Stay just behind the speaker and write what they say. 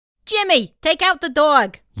Jimmy, take out the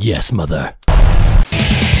dog. Yes, Mother.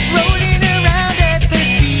 Rolling around at the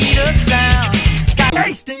speed of sound.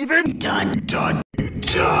 Hey, Steven! Done.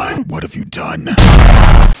 What have you done?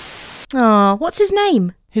 Aw, what's his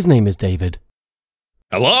name? His name is David.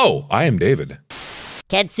 Hello, I am David.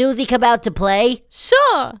 Can Susie come out to play?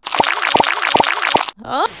 Sure.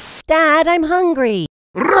 Oh. Dad, I'm hungry.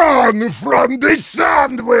 Run from the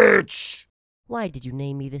sandwich! Why did you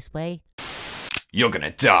name me this way? You're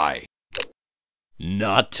gonna die.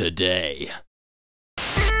 Not today.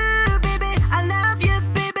 Stay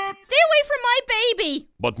away from my baby.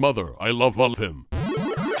 But Mother, I love him.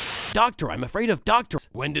 Doctor, I'm afraid of doctors.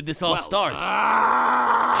 When did this all start?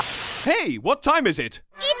 Hey, what time is it?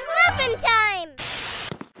 It's muffin time!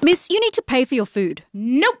 Miss, you need to pay for your food.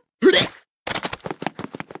 Nope. Somebody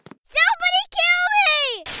kill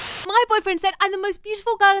me! My boyfriend said I'm the most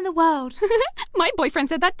beautiful girl in the world. My boyfriend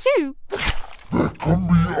said that too. There can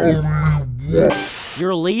be only one.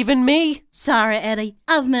 You're leaving me? Sorry, Eddie.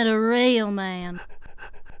 I've met a real man.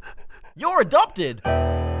 You're adopted.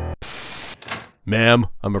 Ma'am,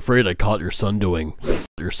 I'm afraid I caught your son doing.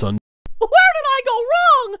 Your son. Where did I go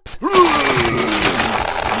wrong?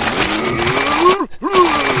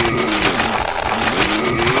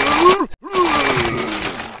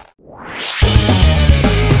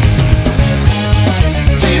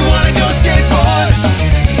 Do you wanna go skateboard?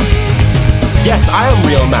 Yes, I am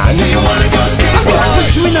real man. Do you wanna go skateboard? I'll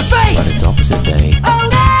punch you in the face! But it's opposite day. Oh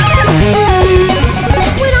no!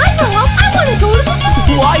 When I grow up, I want to go to the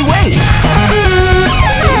moon! Why wait? Who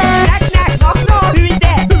is that?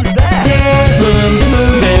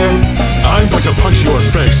 I'm going to punch your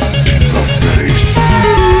face. The face.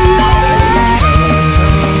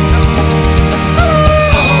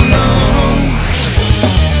 Oh no!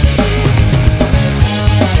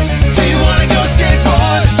 Do you wanna go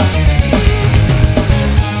skateboard?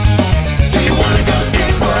 Do you wanna go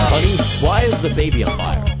skateboard? Honey, why is the baby on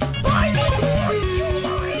fire?